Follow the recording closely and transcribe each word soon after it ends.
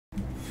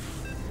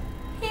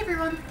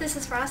everyone, this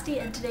is Frosty,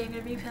 and today I'm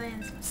going to be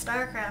playing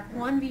StarCraft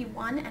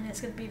 1v1, and it's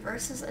going to be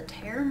versus a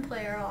Terran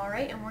player,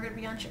 alright, and we're going to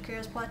be on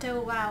Shakira's Plateau.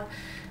 Wow,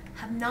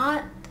 have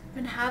not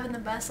been having the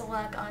best of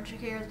luck on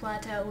Shakira's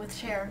Plateau with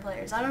Terran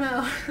players. I don't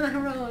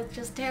know, it's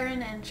just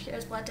Terran and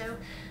Shakira's Plateau,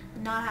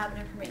 not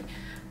happening for me.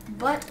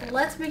 But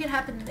let's make it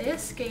happen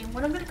this game.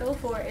 What I'm going to go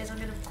for is I'm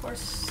going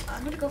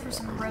to go for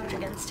some Roach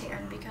against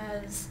Terran,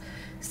 because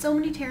so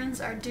many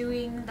Terrans are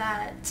doing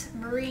that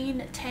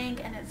Marine tank,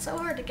 and it's so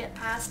hard to get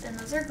past, and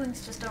the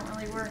Zerglings just don't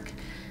really work.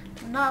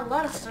 Not a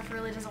lot of stuff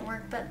really doesn't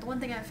work, but the one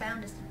thing I've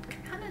found is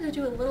kind of to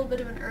do a little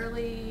bit of an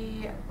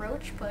early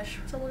Roach push.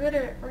 So we're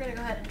gonna go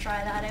ahead and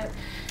try that out.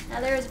 Now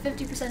there is a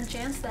 50%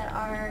 chance that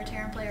our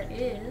Terran player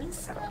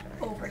is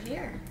over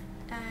here,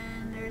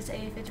 and there's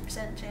a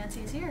 50% chance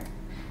he's here.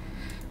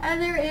 And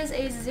there is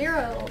a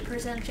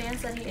 0%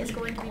 chance that he is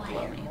going to be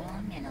below me.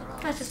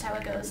 That's just how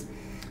it goes.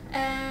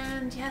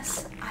 And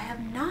yes, I have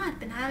not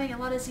been having a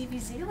lot of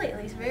ZVZ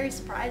lately. It's very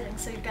surprising,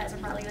 so you guys are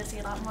probably going to see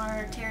a lot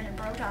more Terran and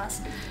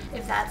Protoss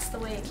if that's the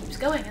way it keeps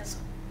going, is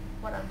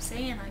what I'm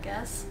saying, I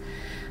guess.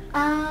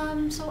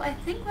 So I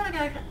think what I'm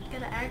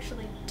gonna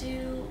actually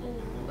do,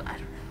 I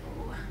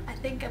don't know, I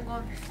think I'm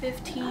going for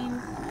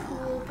 15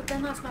 pool, but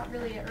then that's not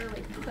really an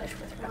early push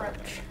with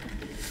Roach.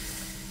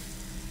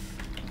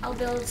 I'll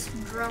build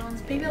some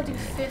drones. Maybe I'll do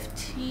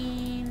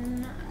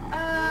 15.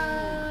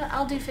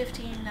 I'll do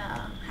 15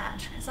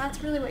 hatch, because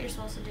that's really what you're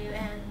supposed to do,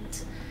 and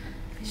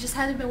it just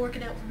hasn't been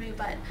working out for me.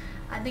 But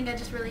I think I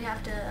just really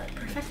have to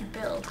perfect the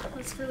build.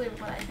 That's really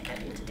what I think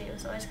I need to do.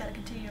 So I just got to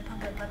continue to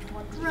pump out a bunch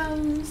more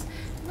drones.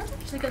 Let's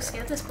actually go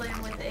scout this player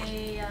with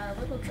a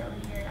little drone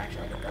here.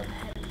 Actually, I can build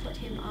ahead and put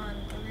him on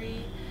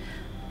 3.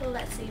 Well,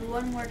 let's see,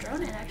 one more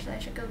drone, and actually I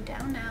should go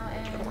down now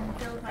and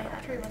build my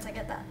hatchery once I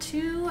get that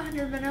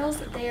 200 minerals.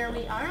 There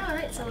we are.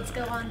 Alright, so let's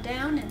go on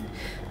down and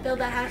build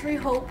that hatchery.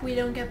 Hope we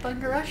don't get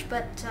bunker rush,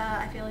 but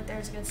I feel like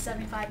there's a good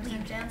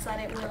 75% chance that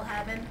it will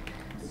happen.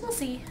 We'll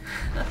see.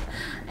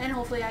 And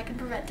hopefully I can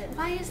prevent it.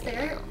 Why is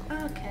there?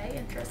 Okay,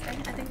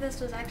 interesting. I think this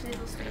was actually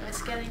supposed to be my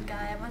scouting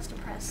guy. I must have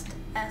pressed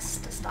S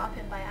to stop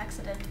him by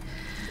accident.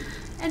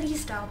 And he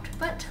stopped.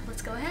 But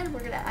let's go ahead.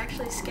 We're going to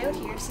actually scout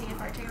here, see if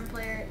our Terran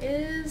player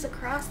is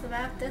across the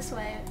map this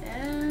way.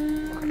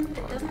 And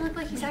it doesn't look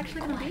like he's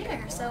actually going to be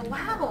there. So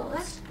wow,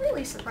 that's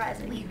really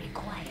surprising.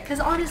 Because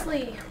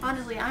honestly,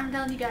 I'm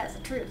telling you guys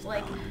the truth.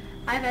 Like,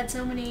 I've had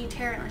so many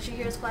Terran on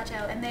Shakira's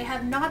Plateau, and they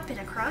have not been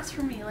across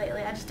from me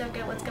lately. I just don't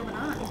get what's going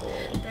on.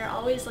 They're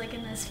always like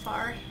in this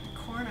far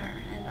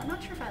corner, and I'm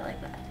not sure if I like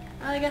that.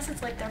 I guess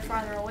it's like they're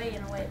farther away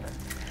in a way, but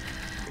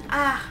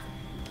I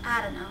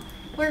don't know.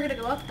 We're gonna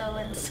go up though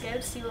and scout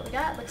to see what we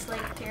got. Looks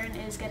like Terran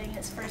is getting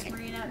his first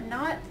Marine out.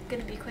 Not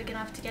gonna be quick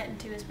enough to get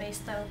into his base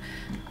though.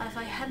 If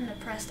I hadn't have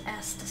pressed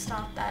S to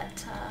stop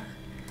that,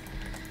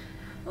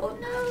 oh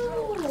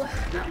no!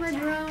 Not my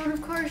drone.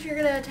 Of course you're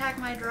gonna attack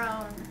my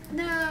drone.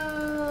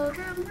 No!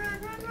 Drone,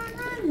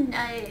 run!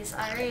 Nice.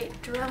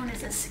 Alright, drone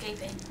is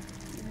escaping.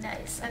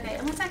 Nice. Okay,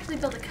 and let's actually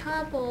build a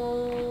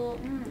couple...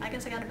 I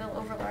guess I gotta build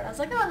Overlord. I was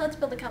like, oh, let's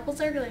build a couple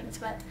Zerglings,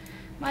 but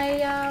my,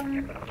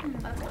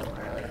 that's a little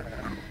early.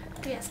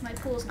 But yes, my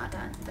pool's not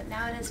done, but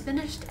now it is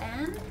finished,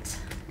 and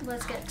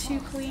let's get 2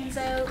 queens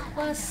out,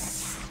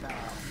 plus...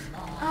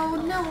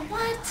 Oh no,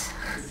 what?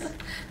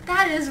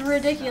 That is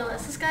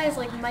ridiculous. This guy is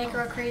like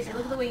micro crazy.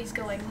 Look at the way he's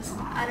going.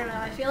 I don't know,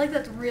 I feel like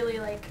that's really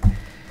like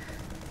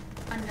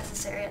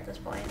unnecessary at this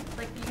point.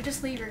 Like, you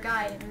just leave your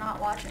guy and not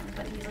watch him,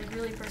 but he's like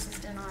really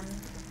persistent on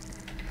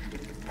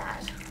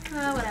that.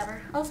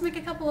 Whatever. I'll just make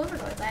a couple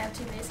overlords. I have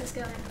 2 bases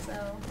going, so,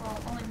 well,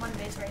 only 1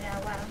 base right now.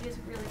 Wow, he's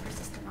really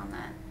persistent on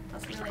that.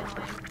 That's really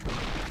annoying.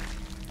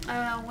 I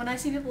don't know, when I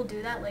see people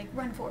do that, like,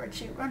 run forward,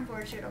 shoot, I'm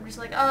just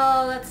like,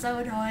 oh, that's so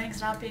annoying.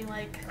 Stop being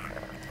like,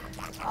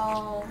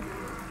 all,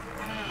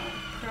 I don't know,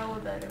 pro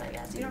about it, I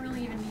guess. You don't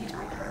really even need to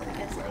be pro,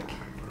 because, like,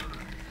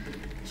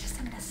 it's just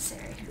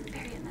unnecessary.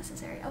 Very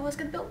unnecessary. Oh, I was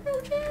gonna build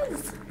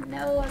roaches!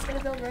 No, I was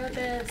gonna build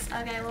roaches.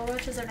 Okay, well,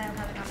 roaches are now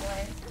coming on the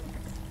way.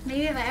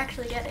 Maybe if I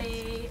actually get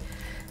a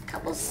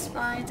couple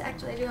spines.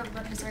 Actually, I do have a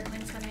bunch of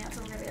Zerglings coming out,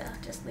 so we're gonna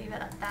just leave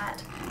it at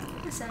that. I'm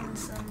gonna send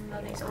some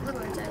of these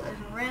Overlords out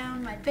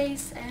around my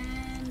base,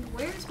 and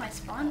where's my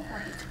spawn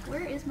point?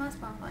 Where is my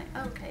spawn point?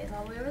 Okay, it's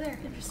all the way over there.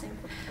 Interesting.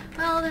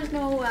 Well, there's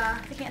no,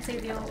 they can't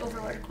save the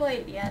Overlord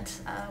quite yet,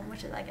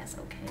 which is, I guess,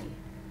 okay.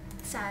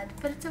 Sad,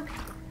 but it's okay.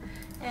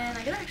 And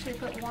I could actually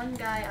put 1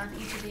 guy on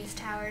each of these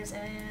towers,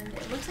 and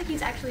it looks like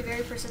he's actually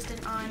very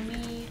persistent on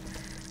me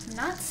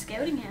not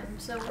scouting him,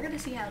 so we're gonna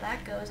see how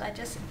that goes. I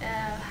just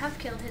have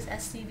killed his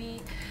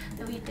SCV,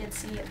 though he did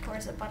see, of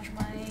course, a bunch of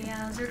my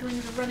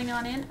Zerglings running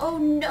on in. Oh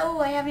no,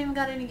 I haven't even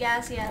got any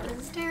gas yet. This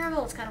is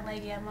terrible. It's kind of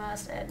laggy, I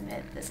must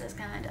admit. This is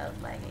kind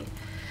of laggy.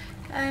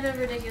 Kind of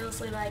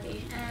ridiculously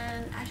laggy.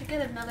 And I should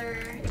get another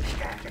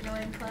extractor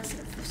going, plus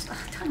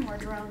a ton more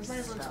drones. Might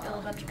as well just build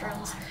a bunch of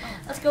drones.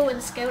 Let's go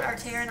and scout our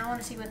Terran. I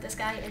want to see what this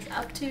guy is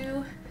up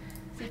to.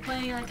 Is he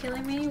planning on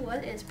killing me?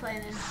 What is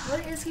planning?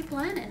 What is he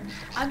planning?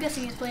 I'm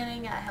guessing he's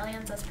planning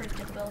Hellions. That's pretty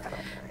typical.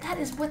 That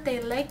is what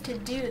they like to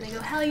do. They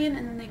go Hellion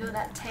and then they go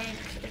that tank.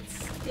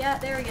 It's Yeah,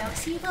 there we go.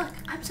 See, look,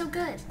 I'm so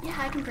good. Yeah,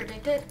 I can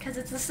predict it because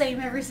it's the same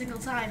every single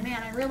time.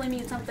 Man, I really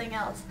need something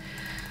else.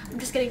 I'm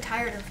just getting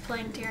tired of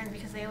playing Terran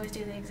because they always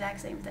do the exact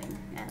same thing,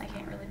 and I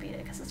can't really beat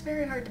it because it's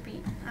very hard to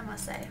beat, I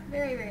must say.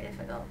 Very, very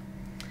difficult.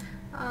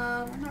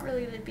 I'm not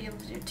really going to be able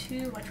to do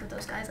too much with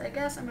those guys. I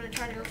guess I'm going to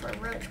try to go for a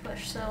roach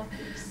push, so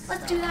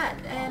let's do that.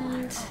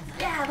 And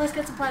yeah, let's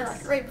get supply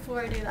lock right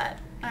before I do that.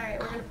 Alright,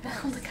 we're going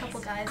to build a couple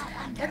guys.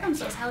 There comes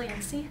those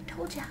Hellions. See, I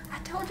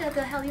told ya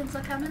the Hellions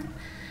are coming.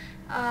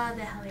 The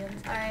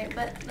Hellions. Alright,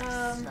 but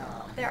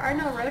there are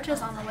no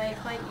roaches on the way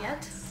quite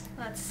yet.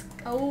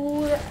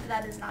 Oh,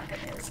 that is not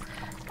good news.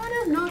 That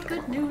is not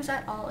good news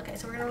at all. Okay,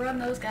 so we're going to run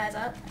those guys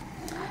up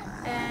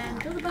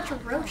and build a bunch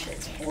of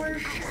roaches for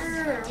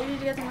sure. We need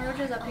to get some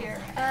roaches up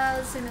here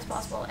as soon as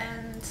possible.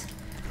 And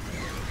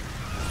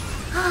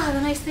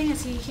the nice thing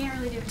is he can't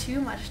really do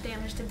too much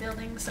damage to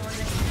buildings, so we're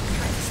going to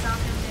try to stop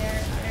him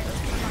there. Alright, let's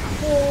put him on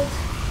hold.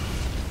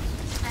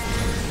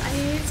 And I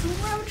need some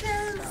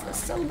roaches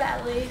so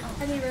badly.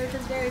 I need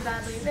roaches very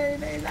badly, very,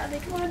 very badly.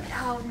 Come on.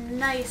 Oh,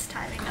 nice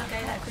timing.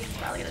 Okay, that queen's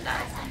probably gonna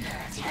die.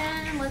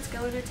 And let's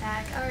go to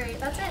attack. Alright,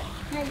 that's it.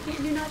 Yeah, you can't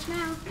do much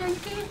now. No, you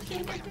can't.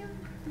 You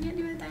can't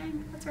do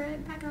anything. That's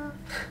right. Back off.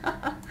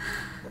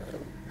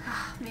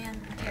 Oh, man,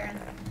 Terran.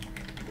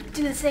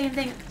 Do the same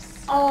thing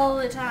all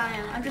the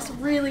time. I'm just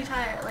really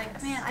tired.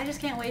 Like, man, I just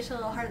can't wait till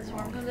the Heart of the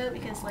Swarm comes out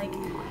because, like,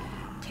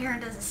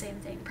 Terran does the same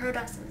thing.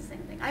 Protoss does the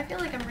same thing. I feel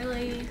like I'm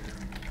really...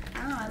 I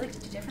don't know, I like to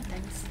do different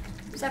things.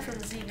 Except for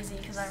the ZVZ,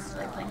 because I don't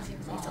really like playing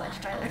ZVZ, so I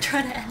just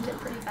try to end it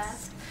pretty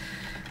fast.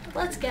 But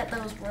let's get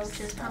those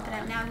roaches pumping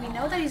out. Now, we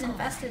know that he's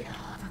invested...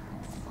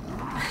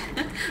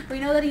 we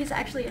know that he's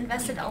actually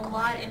invested a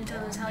lot into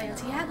those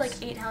Hellions. He had like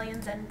 8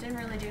 Hellions and didn't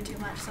really do too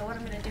much, so what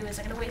I'm going to do is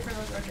I'm going to wait for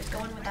those roaches,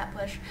 go in with that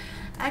push.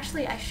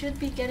 Actually, I should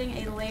be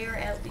getting a layer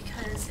out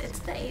because it's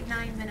the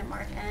 8-9 minute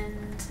mark,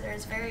 and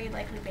there's very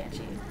likely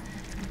Banshee.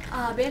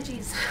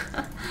 Banshees.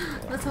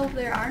 Let's hope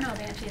there are no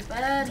Banshees,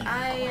 but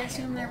I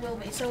assume there will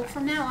be. So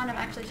from now on, I'm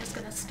actually just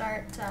going to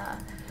start,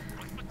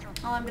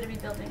 all I'm going to be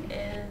building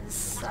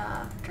is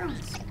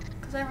drones.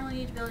 Because I don't really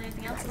need to build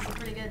anything else. It's a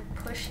pretty good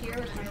push here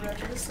with my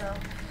roaches, so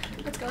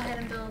let's go ahead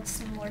and build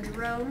some more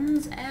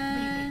drones.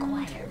 And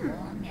what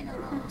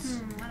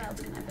else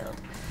can I build?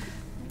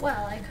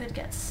 Well, I could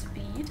get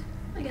speed.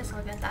 I guess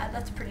I'll get that.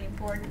 That's pretty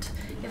important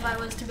if I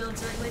was to build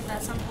Zerglings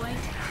at some point.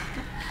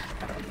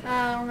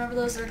 Remember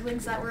those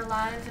Zerglings that were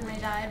alive and they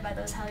died by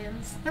those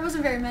Hellions? There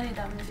wasn't very many of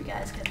them, if you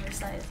guys can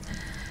recite.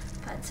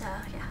 But,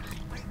 yeah.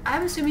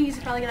 I'm assuming he's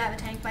probably gonna have a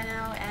tank by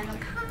now, and I'm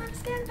kind of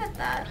scared about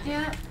that.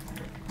 Yeah.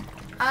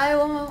 I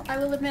will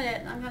admit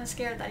it. I'm kind of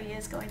scared that he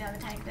is going to have a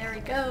tank. There we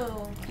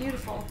go.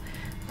 Beautiful.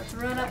 Let's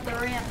run up the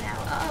ramp now.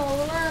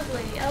 Oh,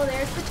 lovely. Oh,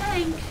 there's the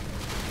tank.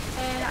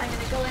 And I'm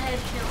going to go ahead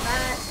and kill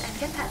that and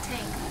get that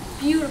tank.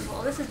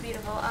 Beautiful. This is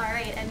beautiful.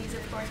 Alright, and he's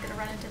of course going to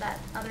run into that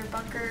other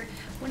bunker.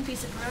 Wouldn't be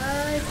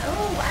surprised.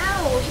 Oh,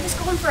 wow. He was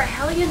going for a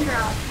Hellion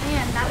drop.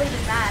 Man, that would have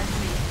been bad for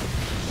me.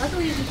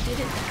 Luckily, he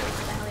didn't go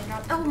for the Hellion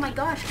drop. Oh my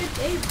gosh, good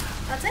game.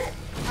 That's it.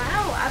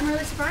 Wow, I'm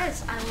really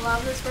surprised. I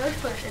love this roach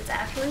push. It's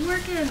actually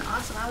working.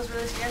 Awesome. I was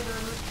really scared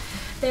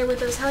there with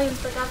those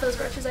Hellions, but got those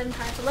roaches out in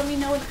time. So let me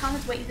know in the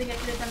comments what you think I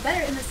could have done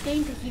better in this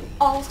game. Thank you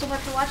all so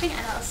much for watching,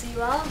 and I'll see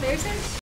you all very soon.